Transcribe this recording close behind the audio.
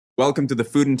Welcome to the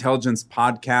Food Intelligence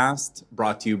Podcast,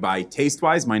 brought to you by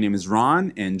Tastewise. My name is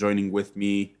Ron, and joining with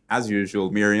me, as usual,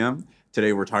 Miriam.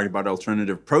 Today we're talking about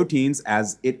alternative proteins,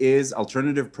 as it is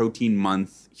Alternative Protein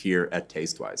Month here at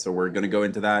Tastewise. So we're going to go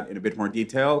into that in a bit more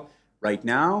detail right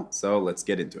now, so let's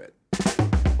get into it.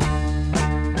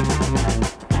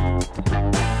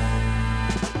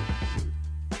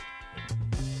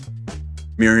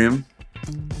 Miriam,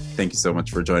 thank you so much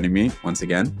for joining me once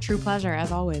again. True pleasure,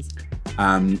 as always.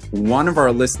 One of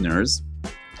our listeners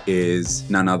is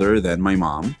none other than my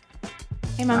mom.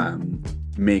 Hey, Mom.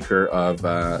 Maker of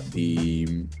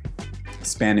the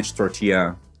Spanish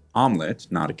tortilla omelet,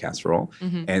 not a casserole.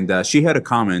 Mm-hmm. And she had a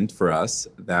comment for us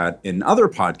that in other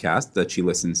podcasts that she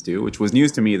listens to, which was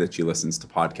news to me that she listens to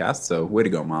podcasts, so way to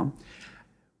go, Mom.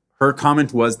 Her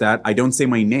comment was that I don't say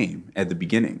my name at the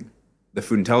beginning. The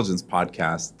Food Intelligence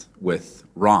Podcast with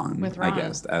Ron, I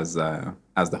guess, as the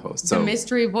host. So the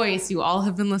mystery voice you all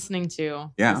have been listening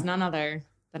to is none other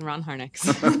than Ron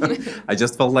Harnix. I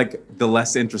just felt like the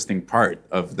less interesting part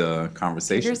of the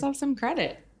conversation. Give yourself some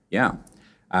credit. Yeah.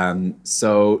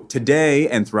 So today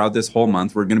and throughout this whole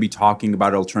month, we're going to be talking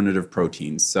about alternative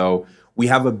proteins. So we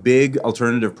have a big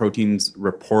alternative proteins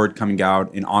report coming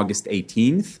out in August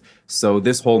 18th. So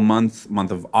this whole month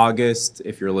of August,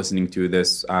 if you're listening to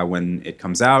this when it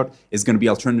comes out, is going to be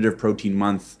Alternative Protein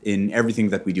Month in everything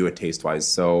that we do at Tastewise.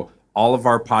 So all of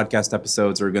our podcast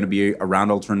episodes are going to be around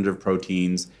alternative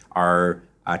proteins. Our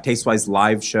Tastewise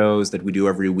live shows that we do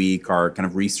every week, our kind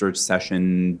of research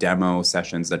session, demo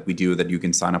sessions that we do that you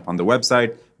can sign up on the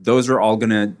website. Those are all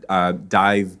going to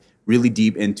dive really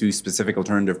deep into specific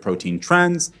alternative protein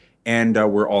trends. And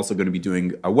we're also going to be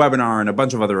doing a webinar and a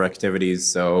bunch of other activities.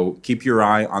 So keep your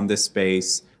eye on this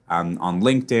space on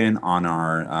LinkedIn, on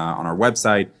our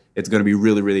website. It's going to be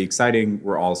really, really exciting.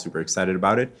 We're all super excited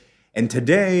about it. And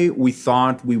today we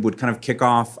thought we would kind of kick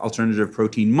off Alternative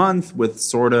Protein Month with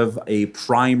sort of a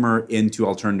primer into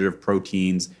alternative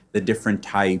proteins, the different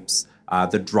types,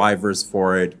 the drivers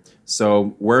for it.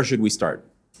 So where should we start?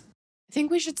 I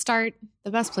think we should start the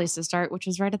best place to start, which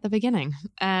is right at the beginning.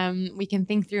 We can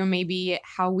think through maybe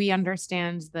how we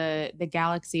understand the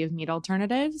galaxy of meat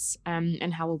alternatives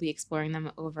and how we'll be exploring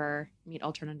them over Meat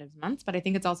Alternatives Month. But I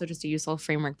think it's also just a useful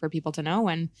framework for people to know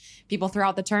when people throw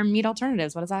out the term meat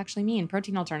alternatives. What does that actually mean?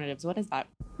 Protein alternatives, what is that?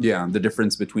 Yeah, the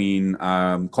difference between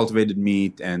cultivated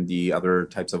meat and the other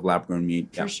types of lab-grown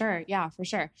meat. For sure. Yeah, for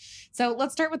sure. So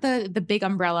let's start with the big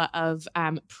umbrella of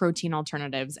protein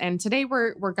alternatives. And today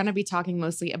we're going to be talking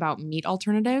mostly about meat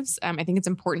alternatives. I think it's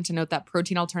important to note that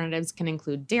protein alternatives can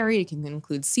include dairy, it can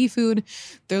include seafood.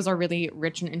 Those are really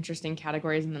rich and interesting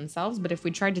categories in themselves. But if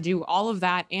we tried to do all of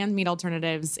that and meat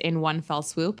alternatives in one fell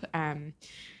swoop,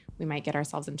 we might get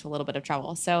ourselves into a little bit of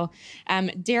trouble. So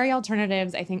dairy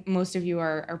alternatives, I think most of you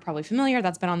are probably familiar.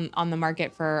 That's been on the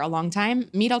market for a long time.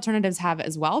 Meat alternatives have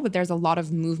as well, but there's a lot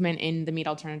of movement in the meat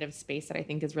alternative space that I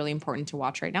think is really important to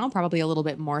watch right now, probably a little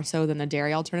bit more so than the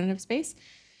dairy alternative space.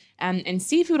 And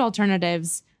seafood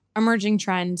alternatives, emerging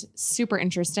trend, super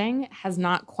interesting, has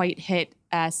not quite hit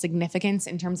significance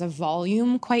in terms of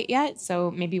volume quite yet. So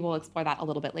maybe we'll explore that a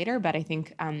little bit later. But I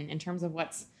think in terms of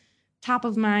what's top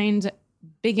of mind,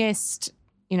 biggest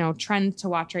trend to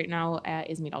watch right now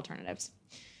is meat alternatives.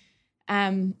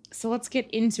 So let's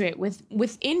get into it.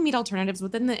 Within meat alternatives,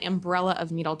 within the umbrella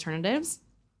of meat alternatives,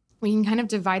 we can kind of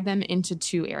divide them into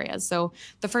two areas. So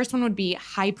the first one would be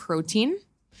high protein,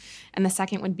 and the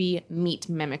second would be meat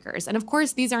mimickers. And of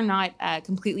course, these are not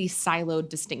completely siloed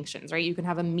distinctions, right? You can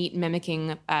have a meat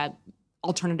mimicking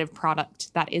alternative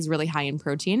product that is really high in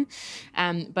protein.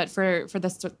 But for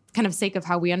the kind of sake of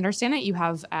how we understand it, you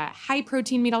have high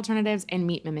protein meat alternatives and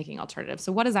meat mimicking alternatives.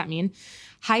 So what does that mean?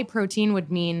 High protein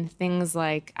would mean things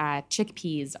like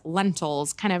chickpeas,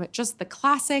 lentils, kind of just the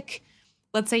classic.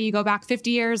 Let's say you go back 50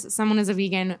 years, someone is a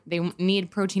vegan, they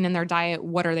need protein in their diet.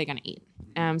 What are they going to eat?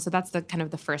 So that's the kind of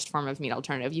the first form of meat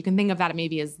alternative. You can think of that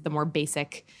maybe as the more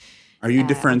basic. Are you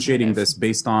differentiating this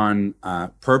based on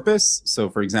purpose? So,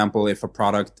 for example, if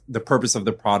the purpose of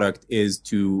the product is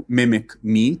to mimic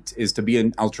meat, is to be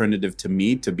an alternative to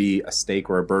meat, to be a steak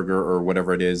or a burger or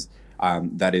whatever it is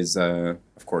that is,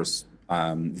 of course,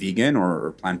 vegan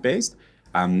or plant-based.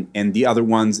 And the other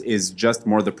ones is just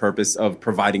more the purpose of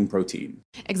providing protein.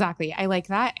 Exactly. I like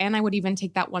that. And I would even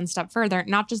take that one step further,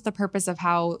 not just the purpose of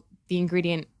how the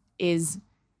ingredient is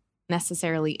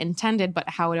necessarily intended, but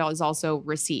how it is also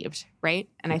received, right?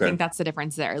 And okay. I think that's the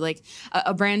difference there. Like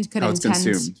a brand could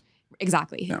intend...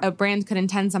 Exactly. Yeah. A brand could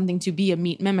intend something to be a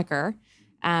meat mimicker,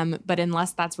 but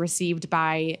unless that's received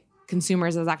by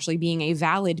consumers as actually being a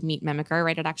valid meat mimicker,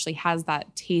 right? It actually has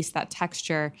that taste, that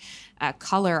texture,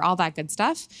 color, all that good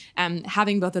stuff.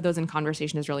 Having both of those in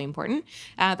conversation is really important.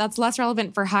 That's less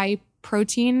relevant for high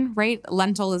protein, right?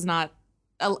 Lentil is not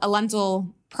a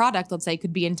lentil product, let's say,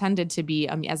 could be intended to be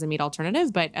as a meat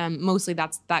alternative, but mostly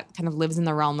that kind of lives in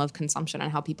the realm of consumption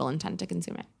and how people intend to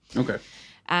consume it. Okay.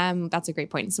 That's a great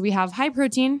point. So we have high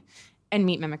protein and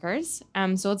meat mimickers.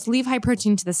 So let's leave high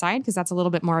protein to the side because that's a little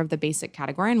bit more of the basic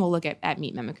category, and we'll look at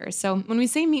meat mimickers. So when we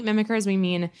say meat mimickers, we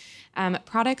mean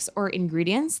products or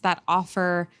ingredients that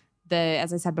offer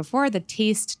as I said before, the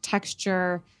taste,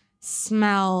 texture,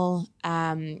 smell,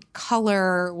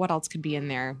 color. What else could be in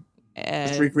there?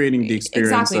 Just recreating the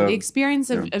experience. Exactly, the experience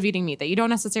of eating meat that you don't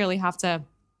necessarily have to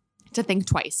think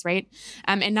twice, right?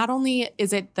 And not only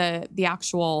is it the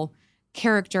actual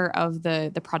character of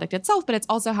the product itself, but it's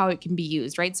also how it can be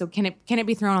used, right? So can it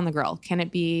be thrown on the grill? Can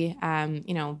it be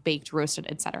baked, roasted,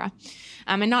 etc.?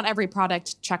 And not every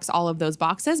product checks all of those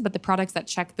boxes, but the products that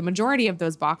check the majority of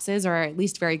those boxes are at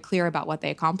least very clear about what they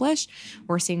accomplish.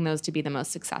 We're seeing those to be the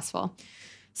most successful.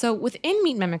 So within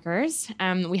meat mimickers,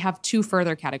 we have two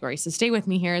further categories. So stay with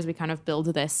me here as we kind of build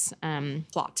this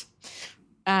plot.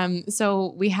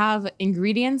 So we have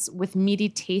ingredients with meaty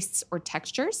tastes or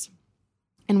textures,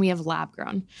 and we have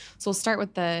lab-grown. So we'll start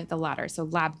with the latter, so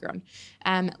lab-grown.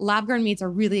 Lab-grown meats are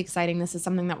really exciting. This is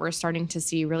something that we're starting to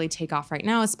see really take off right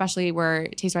now, especially where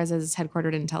Tastewise is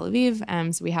headquartered in Tel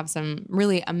Aviv. So we have some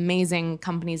really amazing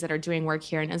companies that are doing work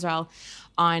here in Israel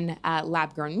on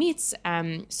lab-grown meats.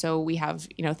 So we have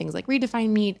things like Redefined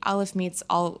Meat, Aleph Meats,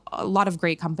 a lot of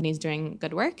great companies doing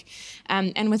good work.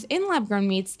 And within lab-grown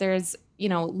meats, there's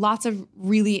lots of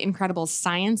really incredible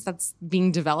science that's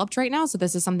being developed right now. So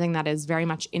this is something that is very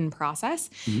much in process.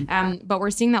 Mm-hmm. But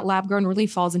we're seeing that lab-grown really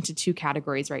falls into two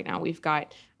categories right now. We've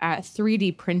got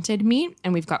 3D printed meat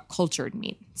and we've got cultured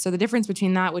meat. So the difference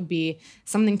between that would be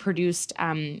something produced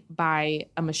by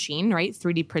a machine, right?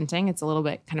 3D printing, it's a little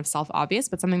bit kind of self-obvious,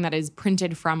 but something that is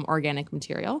printed from organic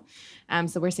material.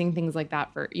 So we're seeing things like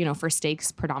that for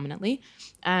steaks predominantly.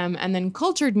 And then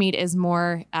cultured meat is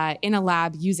more in a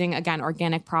lab using, again,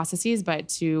 organic processes, but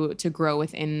to grow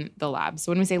within the lab.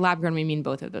 So when we say lab grown, we mean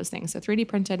both of those things. So 3D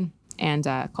printed and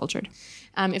cultured.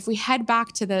 If we head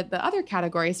back to the other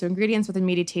category, so ingredients with a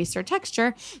meaty taste or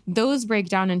texture, those break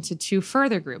down into two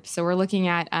further groups. So we're looking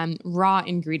at raw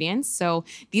ingredients. So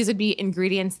these would be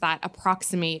ingredients that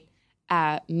approximate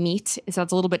meat. So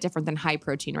it's a little bit different than high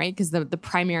protein, right? Because the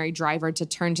primary driver to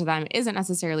turn to them isn't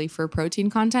necessarily for protein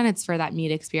content, it's for that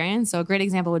meat experience. So a great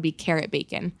example would be carrot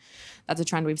bacon. That's a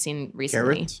trend we've seen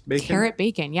recently. Carrot bacon? Carrot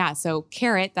bacon, yeah. So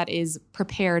carrot that is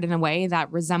prepared in a way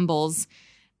that resembles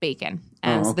bacon.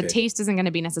 So the taste isn't going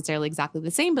to be necessarily exactly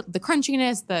the same, but the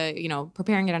crunchiness,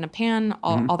 preparing it in a pan,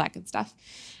 all that good stuff.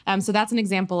 So that's an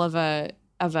example of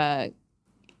a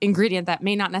ingredient that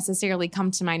may not necessarily come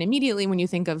to mind immediately when you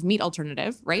think of meat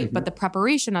alternative, right? Mm-hmm. But the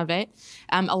preparation of it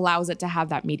allows it to have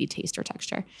that meaty taste or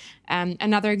texture.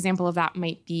 Another example of that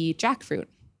might be jackfruit,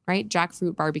 right?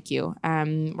 Jackfruit barbecue.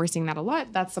 We're seeing that a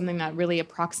lot. That's something that really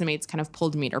approximates kind of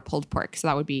pulled meat or pulled pork. So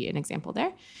that would be an example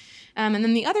there. And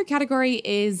then the other category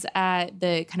is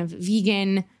the kind of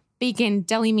vegan, bacon,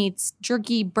 deli meats,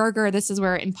 jerky, burger. This is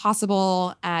where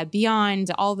Impossible,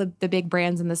 Beyond, all the big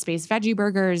brands in the space, veggie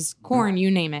burgers, corn, you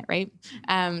name it, right?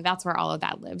 That's where all of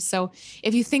that lives. So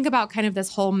if you think about kind of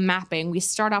this whole mapping, we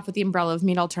start off with the umbrella of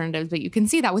meat alternatives, but you can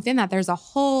see that within that, there's a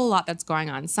whole lot that's going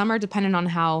on. Some are dependent on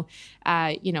how,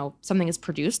 something is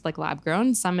produced, like lab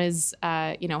grown. Some is,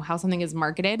 how something is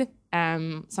marketed.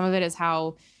 Some of it is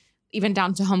how, even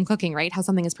down to home cooking, right? How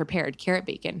something is prepared, carrot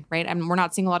bacon, right? And we're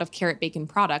not seeing a lot of carrot bacon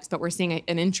products, but we're seeing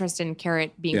an interest in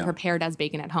carrot being prepared as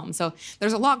bacon at home. So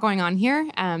there's a lot going on here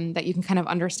that you can kind of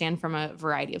understand from a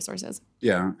variety of sources.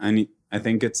 Yeah, and I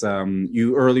think it's,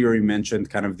 you earlier mentioned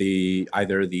kind of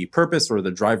either the purpose or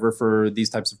the driver for these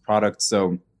types of products.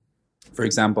 So for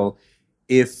example,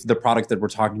 if the product that we're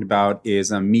talking about is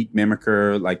a meat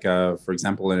mimicker, like for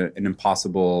example, an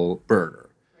Impossible burger,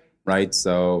 right?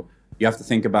 So you have to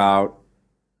think about,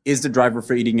 is the driver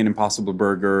for eating an Impossible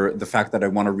burger the fact that I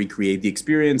want to recreate the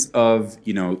experience of,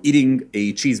 eating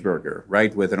a cheeseburger,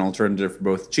 right? With an alternative for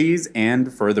both cheese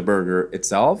and for the burger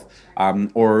itself?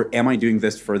 Or am I doing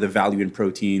this for the value in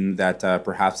protein that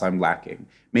perhaps I'm lacking?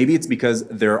 Maybe it's because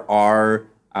there are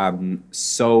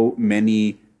so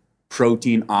many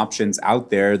protein options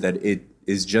out there that it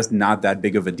is just not that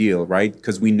big of a deal, right?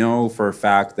 Because we know for a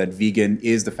fact that vegan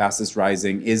is the fastest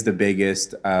rising, is the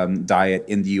biggest diet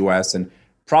in the US, and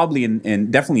probably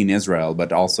definitely in Israel,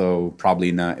 but also probably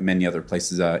in many other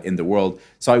places in the world.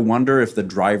 So I wonder if the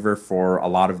driver for a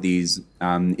lot of these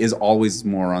is always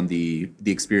more on the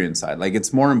experience side. Like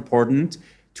it's more important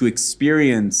to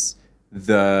experience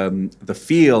the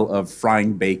feel of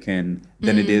frying bacon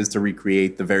than it is to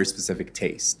recreate the very specific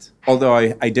taste. Although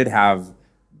I did have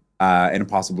an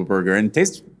Impossible Burger, and it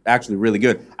tastes actually really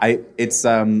good. I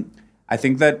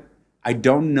think that I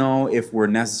don't know if we're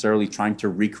necessarily trying to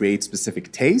recreate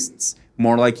specific tastes,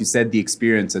 more like you said, the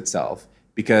experience itself.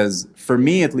 Because for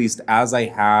me, at least, as I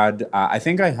had, I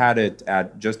think I had it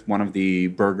at just one of the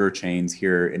burger chains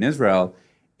here in Israel,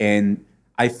 and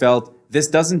I felt this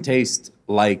doesn't taste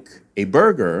like a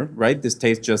burger, right? This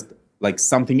tastes just like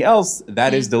something else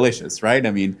that is delicious, right?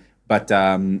 I mean, but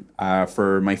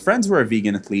for my friends who are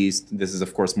vegan, at least, this is,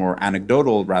 of course, more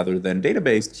anecdotal rather than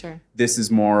data-based. Sure. This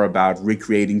is more about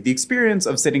recreating the experience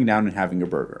of sitting down and having a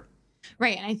burger.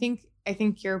 Right. And I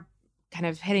think you're kind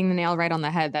of hitting the nail right on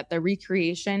the head that the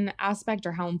recreation aspect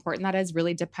or how important that is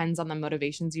really depends on the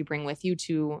motivations you bring with you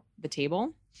to the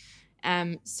table.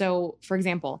 So, for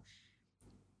example,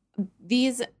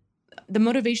 the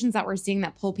motivations that we're seeing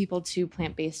that pull people to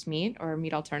plant-based meat or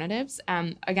meat alternatives,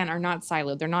 again, are not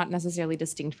siloed. They're not necessarily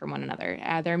distinct from one another.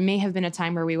 There may have been a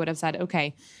time where we would have said,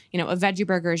 okay, a veggie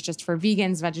burger is just for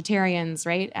vegans, vegetarians,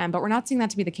 right? But we're not seeing that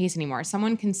to be the case anymore.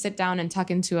 Someone can sit down and tuck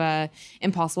into a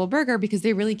Impossible Burger because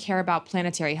they really care about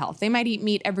planetary health. They might eat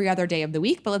meat every other day of the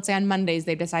week, but let's say on Mondays,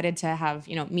 they've decided to have,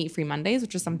 meat-free Mondays,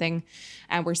 which is something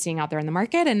we're seeing out there in the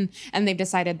market. And they've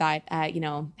decided that,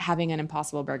 having an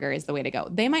Impossible Burger is the way to go.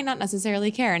 They might not necessarily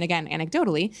care. And again,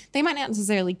 anecdotally, they might not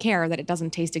necessarily care that it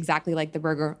doesn't taste exactly like the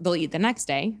burger they'll eat the next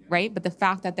day, right? But the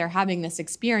fact that they're having this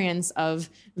experience of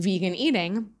vegan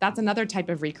eating, that's another type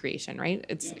of recreation, right?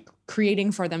 It's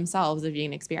creating for themselves a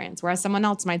vegan experience. Whereas someone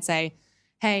else might say,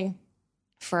 hey,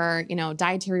 for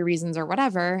dietary reasons or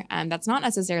whatever, that's not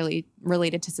necessarily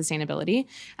related to sustainability.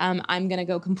 I'm going to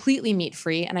go completely meat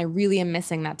free, and I really am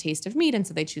missing that taste of meat, and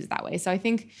so they choose that way. So I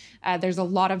think there's a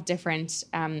lot of different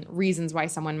reasons why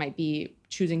someone might be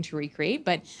choosing to recreate.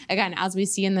 But again, as we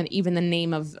see in even the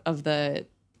name of the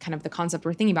kind of the concept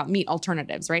we're thinking about, meat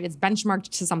alternatives, right? It's benchmarked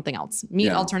to something else.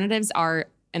 Meat alternatives are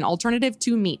an alternative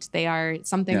to meat. They are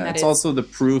something that it's also the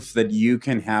proof that you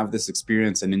can have this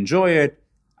experience and enjoy it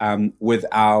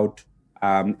without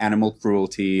animal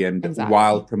cruelty and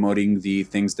while promoting the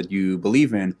things that you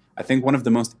believe in. I think one of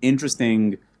the most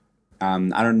interesting, I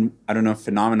don't know if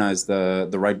phenomena is the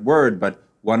right word, but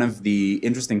one of the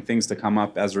interesting things to come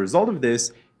up as a result of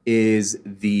this is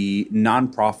the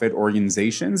nonprofit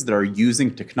organizations that are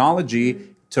using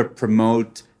technology to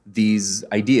promote these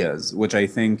ideas, which I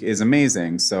think is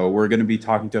amazing. So we're going to be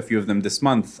talking to a few of them this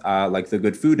month, like the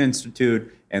Good Food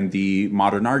Institute and the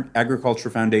Modern Agriculture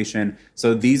Foundation.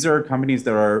 So these are companies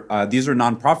that are, these are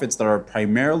nonprofits that are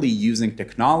primarily using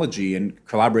technology and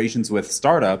collaborations with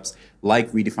startups like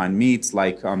Redefined Meats,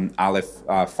 like Aleph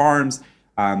Farms,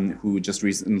 who just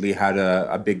recently had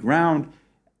a big round.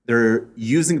 They're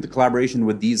using the collaboration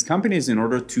with these companies in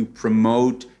order to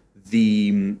promote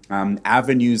the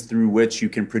avenues through which you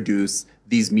can produce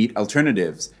these meat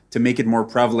alternatives, to make it more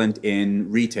prevalent in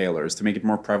retailers, to make it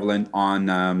more prevalent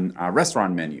on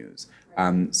restaurant menus.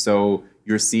 So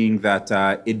you're seeing that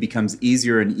it becomes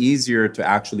easier and easier to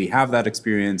actually have that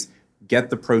experience, get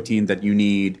the protein that you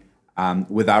need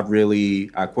without really,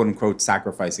 quote unquote,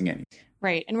 sacrificing anything.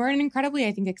 Right. And we're in an incredibly,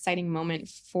 I think, exciting moment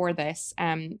for this.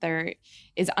 There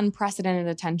is unprecedented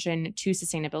attention to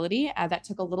sustainability. That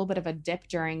took a little bit of a dip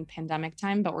during pandemic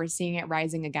time, but we're seeing it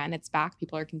rising again. It's back.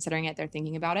 People are considering it. They're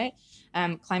thinking about it.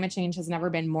 Climate change has never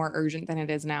been more urgent than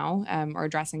it is now, or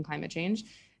addressing climate change.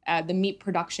 The meat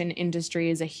production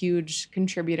industry is a huge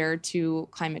contributor to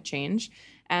climate change.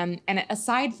 And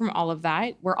aside from all of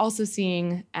that, we're also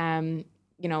seeing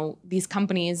these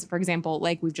companies, for example,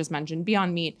 like we've just mentioned,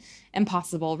 Beyond Meat,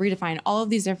 Impossible, Redefine, all of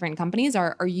these different companies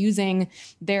are using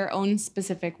their own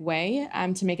specific way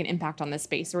to make an impact on this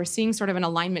space. So we're seeing sort of an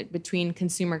alignment between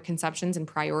consumer conceptions and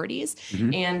priorities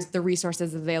and the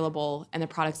resources available and the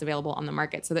products available on the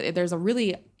market. So there's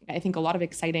I think, a lot of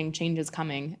exciting changes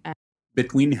coming.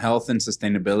 Between health and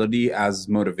sustainability as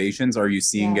motivations, are you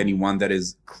seeing any one that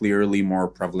is clearly more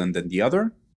prevalent than the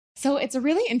other? So it's a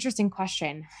really interesting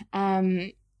question.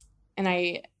 And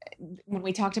when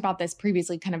we talked about this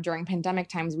previously, kind of during pandemic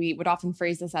times, we would often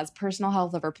phrase this as personal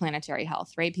health over planetary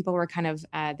health, right? People were kind of,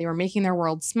 they were making their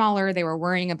world smaller. They were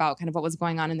worrying about kind of what was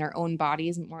going on in their own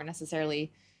bodies, more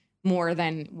necessarily more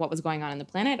than what was going on in the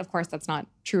planet. Of course, that's not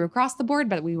true across the board,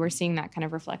 but we were seeing that kind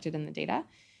of reflected in the data.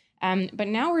 But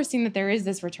now we're seeing that there is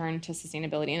this return to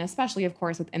sustainability, and especially, of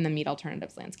course, within the meat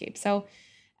alternatives landscape. So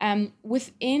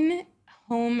Within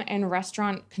home and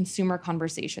restaurant consumer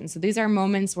conversations. So these are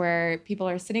moments where people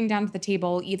are sitting down at the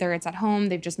table, either it's at home,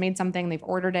 they've just made something, they've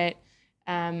ordered it,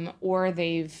 or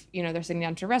they're sitting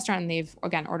down to a restaurant and they've,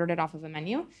 again, ordered it off of a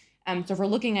menu. So if we're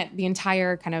looking at the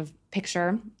entire kind of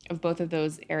picture of both of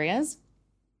those areas,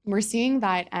 we're seeing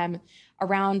that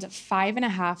around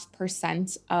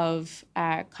 5.5% of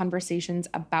conversations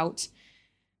about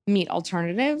meat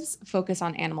alternatives focus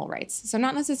on animal rights. So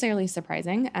not necessarily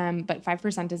surprising, but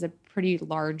 5% is a pretty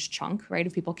large chunk, right,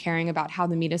 of people caring about how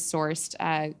the meat is sourced,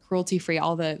 cruelty-free,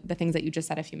 all the things that you just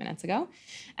said a few minutes ago.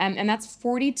 And that's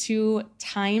 42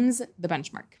 times the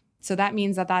benchmark. So that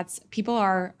means that people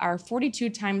are 42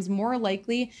 times more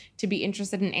likely to be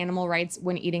interested in animal rights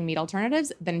when eating meat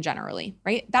alternatives than generally,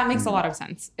 right? That makes a lot of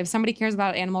sense. If somebody cares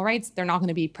about animal rights, they're not going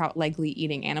to be likely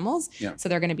eating animals, so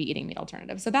they're going to be eating meat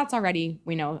alternatives. So that's already,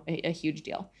 we know, a huge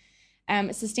deal.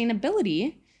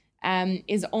 Sustainability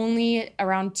is only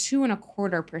around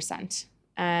 2.25%.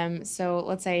 So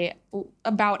let's say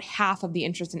about half of the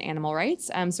interest in animal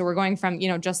rights. So we're going from,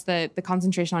 just the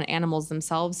concentration on animals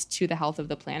themselves to the health of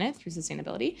the planet through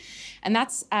sustainability. And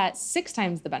that's 6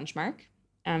 times the benchmark.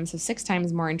 So 6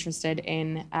 times more interested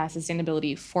in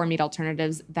sustainability for meat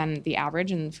alternatives than the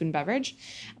average in food and beverage.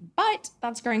 But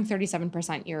that's growing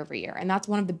 37% year over year. And that's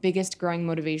one of the biggest growing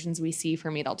motivations we see for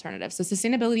meat alternatives. So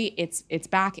sustainability, it's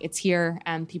back, it's here,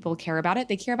 and people care about it.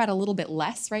 They care about it a little bit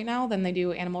less right now than they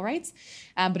do animal rights,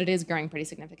 but it is growing pretty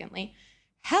significantly.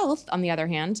 Health, on the other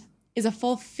hand, is a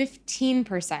full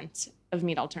 15% of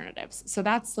meat alternatives. So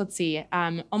that's,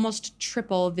 almost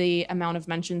triple the amount of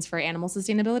mentions for animal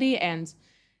sustainability, and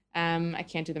I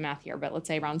can't do the math here, but let's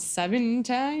say around 7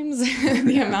 times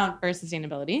the amount for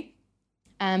sustainability.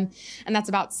 And that's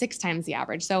about 6 times the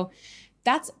average. So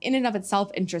that's in and of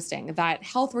itself interesting, that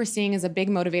health we're seeing is a big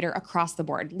motivator across the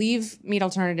board. Leave meat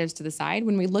alternatives to the side.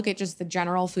 When we look at just the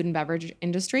general food and beverage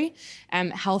industry,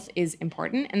 health is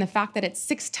important. And the fact that it's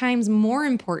 6 times more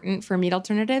important for meat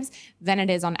alternatives than it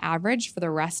is on average for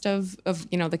the rest of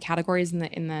the categories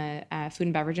in the food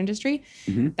and beverage industry,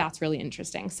 that's really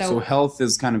interesting. So health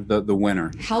is kind of the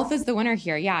winner. Health is the winner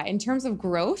here. Yeah. In terms of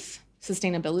growth,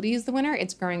 sustainability is the winner.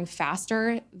 It's growing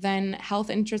faster than health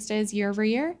interest is year over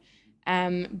year.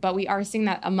 But we are seeing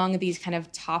that among these kind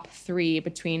of top 3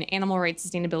 between animal rights,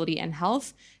 sustainability, and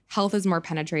health is more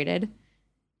penetrated.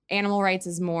 Animal rights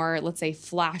is more, let's say,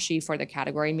 flashy for the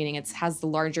category, meaning it has the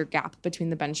larger gap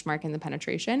between the benchmark and the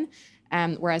penetration,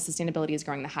 whereas sustainability is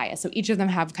growing the highest. So each of them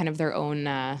have kind of their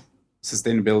own...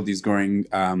 Sustainability is growing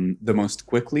the most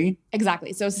quickly.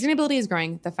 Exactly. So sustainability is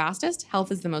growing the fastest.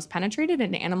 Health is the most penetrated,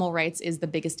 and animal rights is the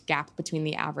biggest gap between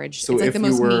the average. So it's like the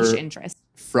most niche interest.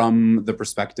 From the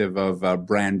perspective of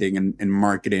branding and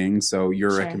marketing, so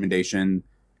your recommendation,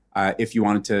 if you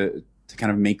wanted to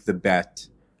kind of make the bet,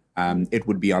 it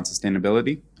would be on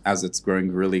sustainability as it's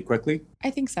growing really quickly?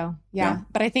 I think so, yeah.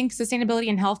 But I think sustainability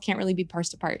and health can't really be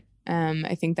parsed apart.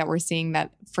 I think that we're seeing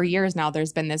that for years now,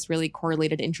 there's been this really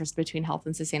correlated interest between health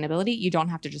and sustainability. You don't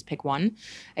have to just pick one.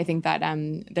 I think that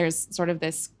there's sort of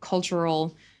this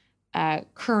cultural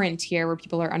current here where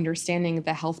people are understanding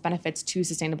the health benefits to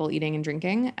sustainable eating and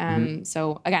drinking.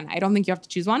 So again, I don't think you have to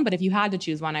choose one, but if you had to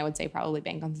choose one, I would say probably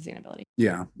bank on sustainability.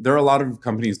 Yeah, there are a lot of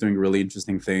companies doing really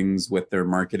interesting things with their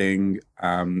marketing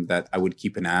that I would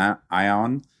keep an eye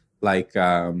on, like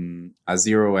a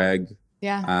Zero Egg.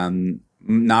 Yeah.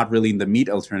 Not really in the meat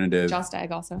alternative. Just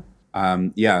Egg also.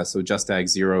 So Just Egg,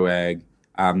 Zero Egg.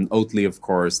 Oatly, of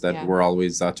course, that we're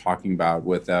always talking about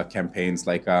with campaigns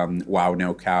like Wow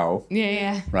No Cow.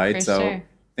 Yeah. Right? So sure.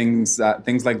 things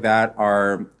like that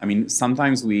are, I mean,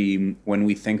 sometimes when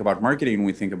we think about marketing,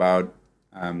 we think about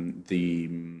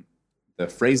the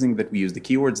phrasing that we use, the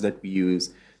keywords that we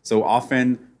use. So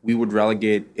often we would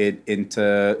relegate it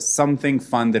into something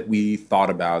fun that we thought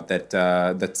about,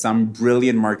 that some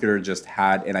brilliant marketer just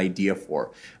had an idea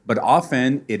for. But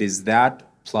often it is that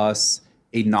plus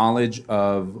a knowledge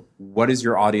of what is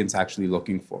your audience actually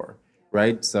looking for,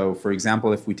 right? So for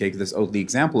example, if we take this Oatly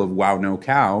example of Wow No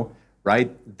Cow,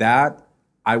 right? That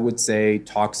I would say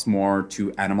talks more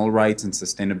to animal rights and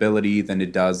sustainability than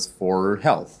it does for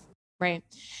health. Right.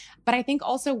 But I think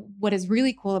also what is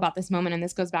really cool about this moment, and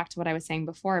this goes back to what I was saying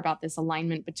before about this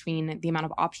alignment between the amount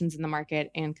of options in the market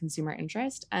and consumer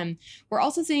interest. We're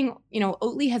also seeing,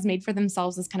 Oatly has made for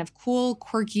themselves this kind of cool,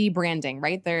 quirky branding,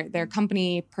 right? Their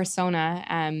company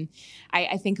persona.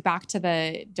 I think back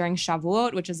to during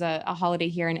Shavuot, which is a holiday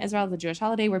here in Israel, the Jewish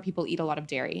holiday where people eat a lot of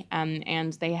dairy.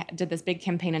 And they did this big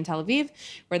campaign in Tel Aviv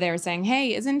where they were saying,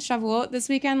 hey, isn't Shavuot this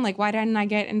weekend? Like, why didn't I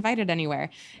get invited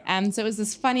anywhere? So it was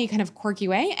this funny kind of quirky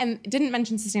way. And again, didn't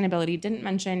mention sustainability, didn't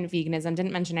mention veganism,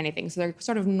 didn't mention anything. So they're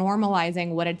sort of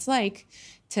normalizing what it's like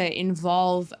to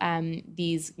involve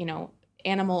these,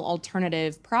 animal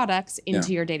alternative products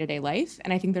into your day-to-day life.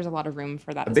 And I think there's a lot of room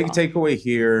for that A as big well. takeaway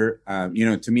here,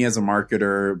 to me as a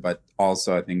marketer, but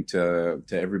also I think to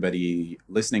everybody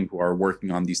listening who are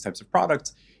working on these types of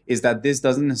products, is that this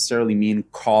doesn't necessarily mean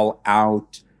call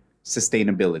out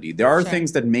sustainability. There are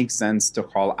things that make sense to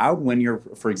call out when you're,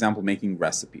 for example, making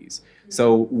recipes.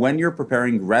 So when you're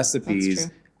preparing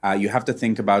recipes, you have to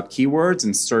think about keywords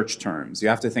and search terms. You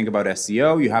have to think about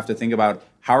SEO. You have to think about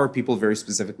how are people very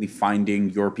specifically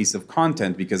finding your piece of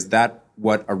content, because that's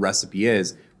what a recipe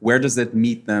is. Where does it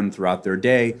meet them throughout their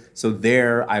day? So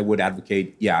there, I would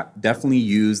advocate, definitely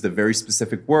use the very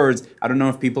specific words. I don't know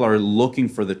if people are looking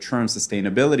for the term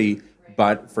sustainability,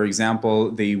 but for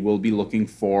example, they will be looking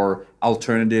for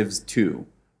alternatives to,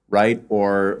 right?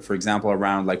 Or for example,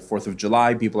 around like 4th of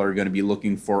July, people are going to be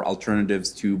looking for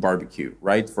alternatives to barbecue,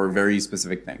 right? For very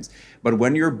specific things. But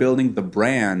when you're building the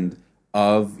brand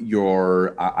of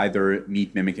your either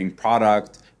meat mimicking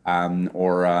product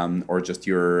or just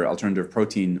your alternative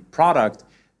protein product,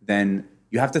 then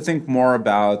you have to think more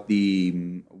about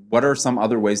what are some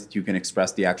other ways that you can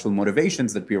express the actual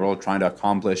motivations that people are trying to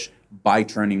accomplish by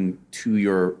turning to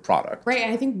your product. Right.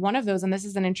 And I think one of those, and this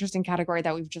is an interesting category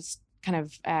that we've just kind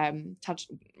of touched,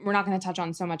 we're not going to touch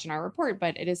on so much in our report,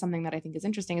 but it is something that I think is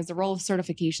interesting, is the role of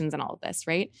certifications in all of this,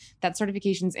 right? That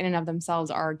certifications in and of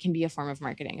themselves can be a form of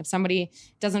marketing. If somebody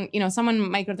doesn't, someone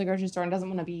might go to the grocery store and doesn't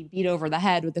want to be beat over the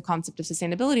head with the concept of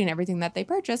sustainability and everything that they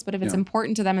purchase, but if it's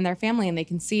important to them and their family and they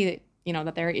can see that,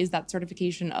 that there is that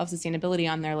certification of sustainability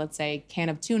on their, let's say, can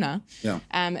of tuna,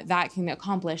 that can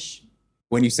accomplish.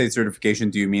 When you say certification,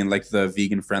 do you mean like the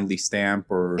vegan-friendly stamp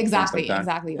or exactly? Yeah.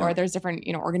 Or there's different,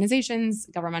 organizations,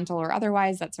 governmental or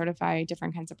otherwise, that certify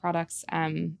different kinds of products.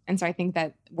 And so I think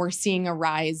that we're seeing a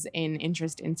rise in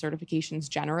interest in certifications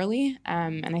generally.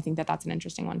 And I think that that's an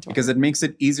interesting one to watch. Because it makes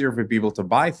it easier for people to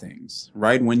buy things,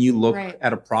 right? When you look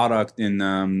at a product in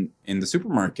the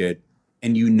supermarket,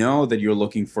 and you know that you're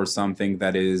looking for something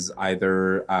that is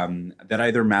either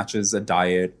matches a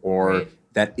diet or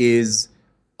that is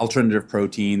alternative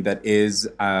protein, that is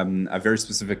a very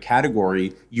specific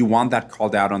category, you want that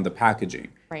called out on the packaging,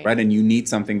 right? And you need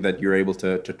something that you're able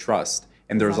to trust.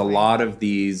 And there's a lot of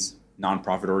these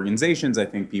nonprofit organizations. I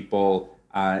think people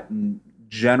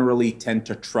generally tend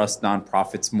to trust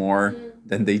nonprofits more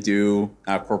than they do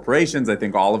corporations. I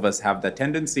think all of us have that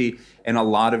tendency. And a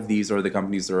lot of these are the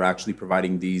companies that are actually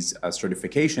providing these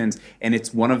certifications. And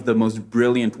it's one of the most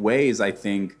brilliant ways, I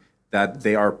think, that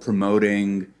they are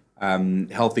promoting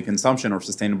healthy consumption or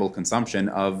sustainable consumption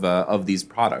of these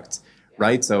products,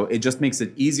 right? So it just makes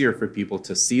it easier for people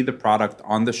to see the product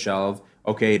on the shelf.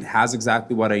 Okay, it has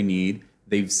exactly what I need.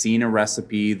 They've seen a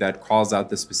recipe that calls out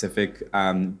the specific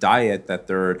diet that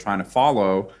they're trying to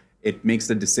follow. It makes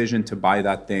the decision to buy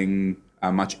that thing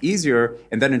much easier,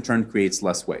 and then in turn creates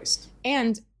less waste.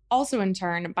 And also in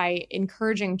turn, by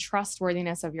encouraging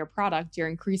trustworthiness of your product, you're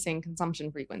increasing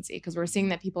consumption frequency, because we're seeing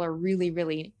that people are really,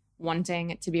 really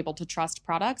wanting to be able to trust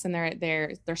products, and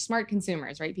they're smart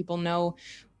consumers, right? People know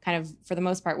kind of, for the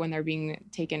most part, when they're being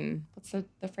taken, what's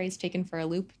the phrase, taken for a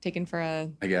loop, taken for a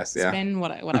spin,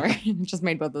 whatever. Just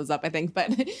made both of those up, I think.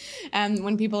 But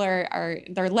when people are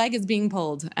their leg is being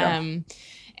pulled.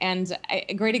 And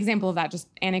a great example of that, just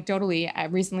anecdotally,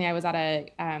 recently I was at a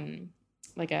kind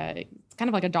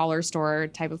of like a dollar store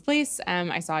type of place.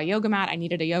 I saw a yoga mat. I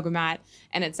needed a yoga mat,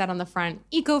 and it said on the front,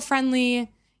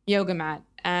 eco-friendly yoga mat.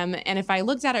 And if I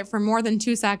looked at it for more than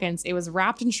 2 seconds, it was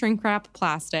wrapped in shrink wrap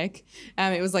plastic.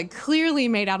 It was like clearly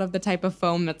made out of the type of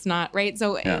foam that's not right.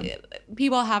 So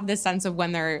people have this sense of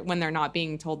when they're not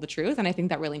being told the truth. And I think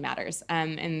that really matters.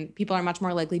 And people are much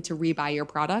more likely to rebuy your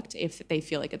product if they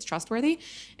feel like it's trustworthy.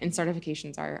 And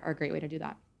certifications are a great way to do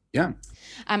that. Yeah.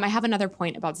 I have another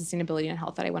point about sustainability and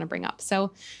health that I want to bring up.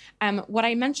 So what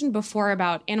I mentioned before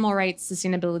about animal rights,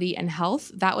 sustainability, and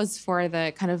health, that was for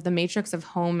the kind of the matrix of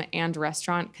home and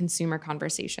restaurant consumer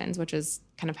conversations, which is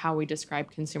kind of how we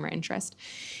describe consumer interest.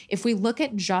 If we look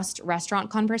at just restaurant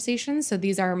conversations, so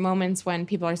these are moments when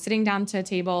people are sitting down to a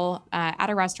table at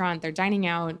a restaurant, they're dining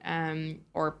out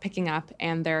or picking up,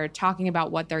 and they're talking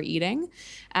about what they're eating,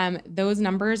 those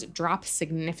numbers drop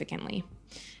significantly.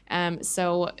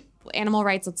 So animal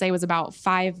rights, let's say, was about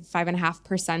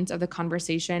 5.5% of the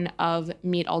conversation of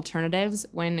meat alternatives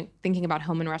when thinking about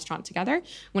home and restaurant together.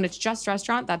 When it's just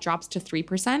restaurant, that drops to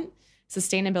 3%.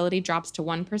 sustainability drops to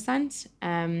 1%,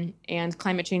 and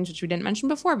climate change, which we didn't mention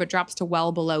before, but drops to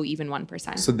well below even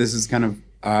 1%. So this is kind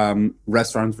of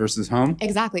restaurants versus home?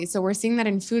 Exactly. So we're seeing that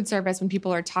in food service when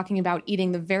people are talking about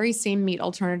eating the very same meat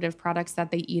alternative products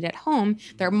that they eat at home,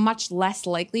 they're much less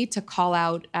likely to call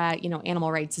out,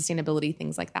 animal rights, sustainability,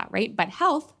 things like that, right? But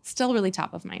health, still really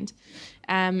top of mind.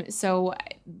 So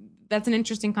that's an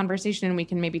interesting conversation, and we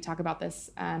can maybe talk about this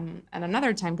at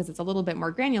another time because it's a little bit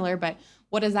more granular. But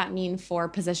what does that mean for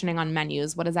positioning on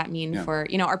menus? What does that mean for,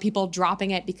 are people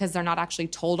dropping it because they're not actually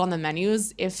told on the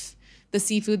menus if the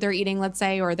seafood they're eating, let's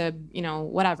say, or the,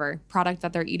 whatever product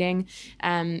that they're eating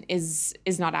is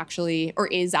not actually, or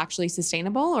is actually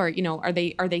sustainable? Or, are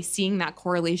they seeing that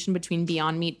correlation between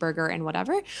Beyond Meat burger and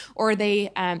whatever? Or are they,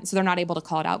 so they're not able to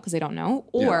call it out because they don't know?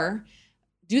 Or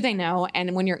do they know?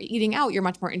 And when you're eating out, you're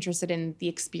much more interested in the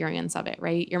experience of it,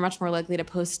 right? You're much more likely to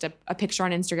post a picture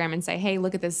on Instagram and say, hey,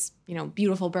 look at this,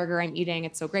 beautiful burger I'm eating.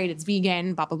 It's so great. It's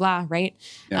vegan, blah, blah, blah, right?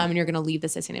 Yeah. And you're going to leave the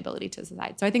sustainability to the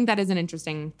side. So I think that is an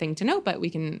interesting thing to note, but we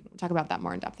can talk about that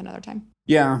more in depth another time.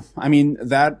 Yeah. I mean,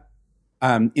 that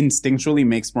instinctually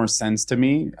makes more sense to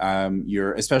me.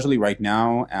 Especially right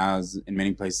now, as in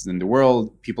many places in the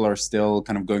world, people are still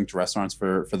kind of going to restaurants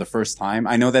for the first time.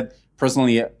 I know that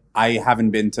personally, I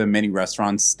haven't been to many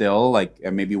restaurants still, like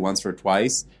maybe once or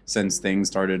twice since things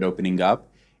started opening up.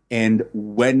 And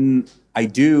when I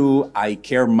do, I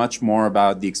care much more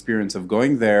about the experience of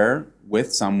going there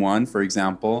with someone, for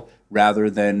example, rather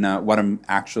than what I'm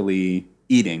actually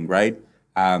eating, right?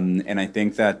 And I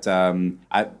think that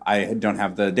I don't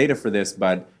have the data for this,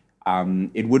 but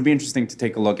it would be interesting to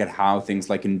take a look at how things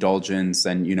like indulgence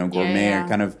and, gourmet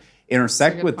kind of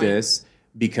intersect with this,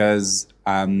 because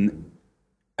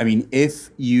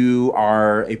if you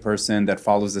are a person that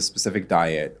follows a specific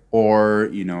diet or,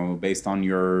 based on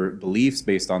your beliefs,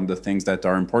 based on the things that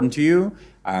are important to you,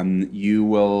 you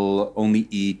will only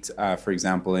eat, for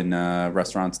example, in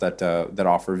restaurants that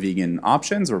offer vegan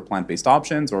options or plant-based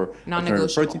options or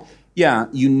non-negotiable protein. Yeah,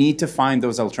 you need to find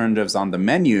those alternatives on the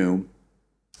menu.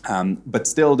 But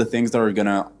still, the things that are going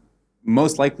to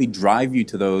most likely drive you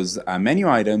to those menu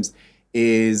items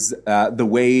is the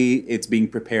way it's being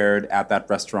prepared at that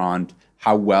restaurant,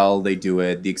 how well they do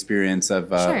it, the experience of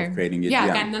creating it. Yeah,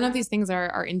 again, none of these things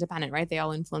are independent, right? They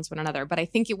all influence one another. But I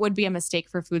think it would be a mistake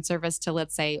for food service to,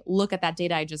 let's say, look at that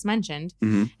data I just mentioned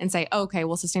and say, okay,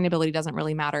 well, sustainability doesn't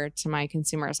really matter to my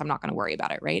consumers. I'm not going to worry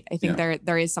about it, right? I think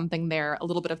there is something there, a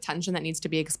little bit of tension that needs to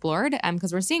be explored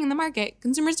because we're seeing in the market,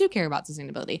 consumers do care about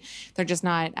sustainability. They're just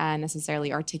not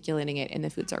necessarily articulating it in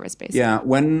the food service space. Yeah,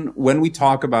 when we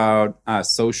talk about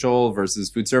social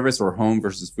versus food service or home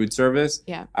versus food service,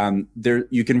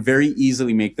 you can very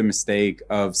easily make the mistake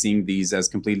of seeing these as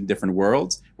completely different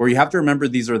worlds, where you have to remember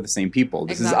these are the same people.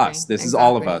 This is us. This is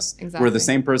all of us. We're the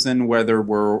same person, whether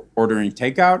we're ordering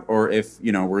takeout or if,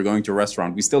 we're going to a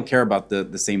restaurant. We still care about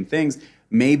the same things.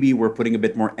 Maybe we're putting a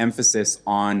bit more emphasis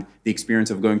on the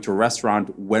experience of going to a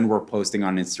restaurant when we're posting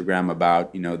on Instagram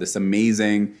about, this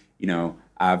amazing,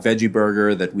 veggie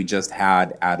burger that we just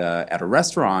had at a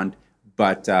restaurant.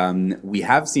 But we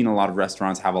have seen a lot of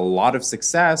restaurants have a lot of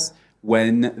success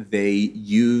when they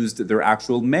used their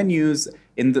actual menus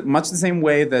in much the same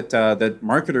way that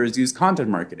marketers use content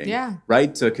marketing,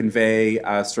 right? To convey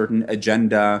a certain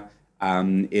agenda.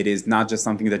 It is not just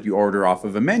something that you order off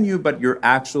of a menu, but you're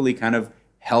actually kind of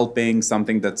helping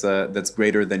something that's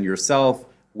greater than yourself,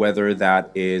 whether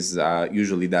that is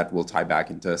usually that will tie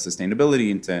back into sustainability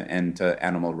and to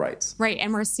animal rights. Right,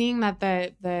 and we're seeing that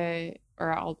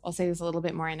I'll say this a little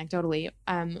bit more anecdotally,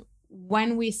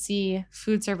 when we see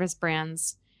food service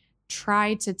brands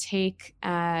try to take,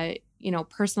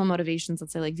 personal motivations,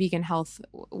 let's say like vegan, health,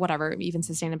 whatever, even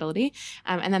sustainability,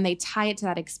 and then they tie it to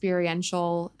that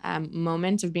experiential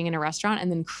moment of being in a restaurant and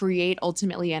then create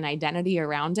ultimately an identity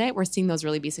around it, we're seeing those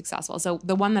really be successful. So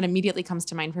the one that immediately comes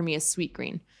to mind for me is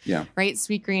Sweetgreen. Yeah. Right?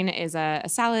 Sweetgreen is a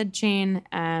salad chain.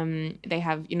 They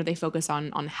have, they focus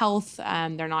on health.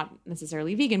 They're not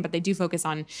necessarily vegan, but they do focus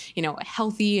on, a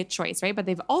healthy choice, right? But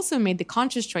they've also made the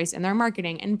conscious choice in their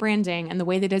marketing and branding and the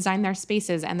way they design their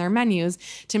spaces and their menus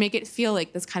to make it feel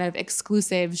like this kind of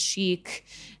exclusive, chic,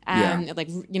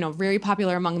 very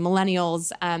popular among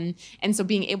millennials. And so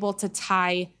being able to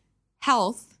tie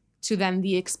health to then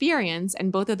the experience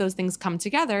and both of those things come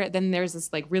together, then there's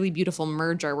this like really beautiful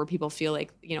merger where people feel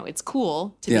like, it's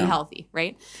cool to be healthy,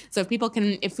 right? So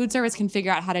if food service can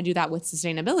figure out how to do that with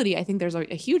sustainability, I think there's a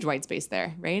huge white space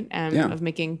there, right? Of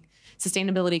making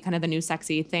sustainability kind of the new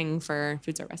sexy thing for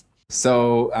food service.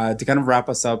 So to kind of wrap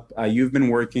us up, you've been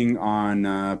working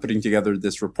on putting together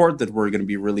this report that we're going to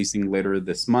be releasing later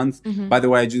this month. Mm-hmm. By the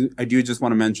way, I do just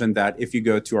want to mention that if you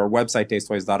go to our website,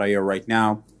 tastewise.io right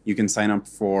now, you can sign up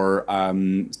for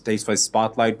Tastewise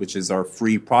Spotlight, which is our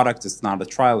free product. It's not a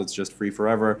trial. It's just free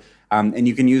forever. And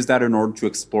you can use that in order to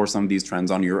explore some of these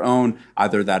trends on your own.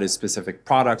 Either that is specific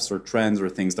products or trends or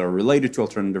things that are related to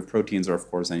alternative proteins or, of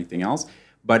course, anything else.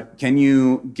 But can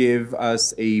you give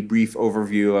us a brief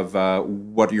overview of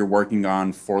what you're working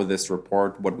on for this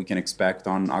report, what we can expect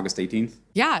on August 18th?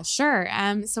 Yeah, sure.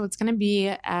 So it's going to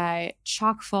be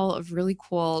chock full of really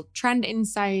cool trend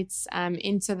insights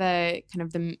into the kind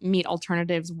of the meat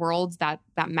alternatives world, that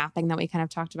mapping that we kind of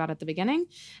talked about at the beginning.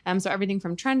 So everything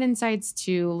from trend insights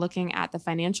to looking at the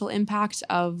financial impact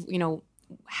of,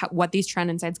 what these trend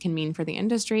insights can mean for the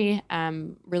industry.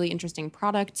 Really interesting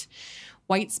product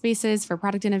white spaces for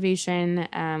product innovation,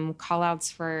 call outs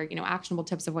for, actionable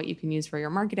tips of what you can use for your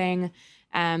marketing,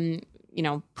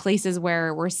 places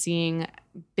where we're seeing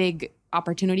big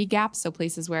opportunity gaps. So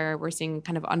places where we're seeing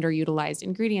kind of underutilized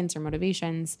ingredients or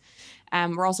motivations.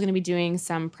 We're also going to be doing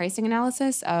some pricing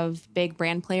analysis of big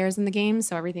brand players in the game.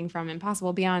 So everything from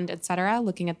Impossible Beyond, et cetera,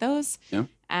 looking at those,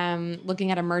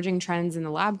 looking at emerging trends in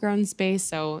the lab grown space.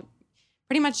 So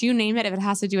pretty much you name it, if it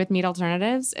has to do with meat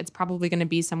alternatives, it's probably going to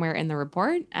be somewhere in the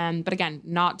report. But again,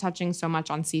 not touching so much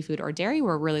on seafood or dairy.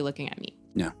 We're really looking at meat.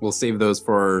 Yeah, we'll save those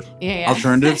for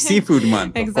Alternative Seafood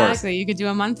Month. Exactly. You could do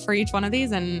a month for each one of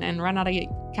these and run out of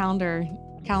calendar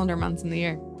months in the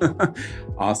year.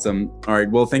 Awesome. All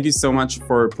right. Well, thank you so much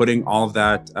for putting all of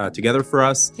that together for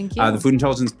us. Thank you. The Food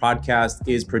Intelligence Podcast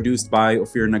is produced by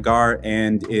Ophir Nagar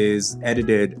and is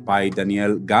edited by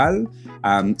Daniel Gal.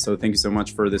 So thank you so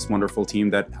much for this wonderful team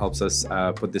that helps us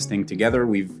put this thing together.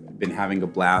 We've been having a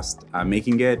blast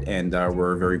making it, and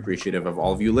we're very appreciative of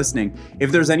all of you listening.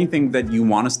 If there's anything that you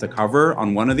want us to cover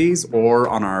on one of these or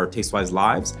on our Tastewise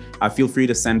Lives, feel free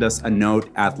to send us a note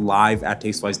at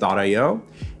live@tastewise.io.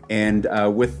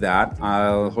 And with that,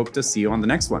 I'll hope to see you on the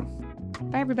next one.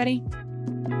 Bye, everybody.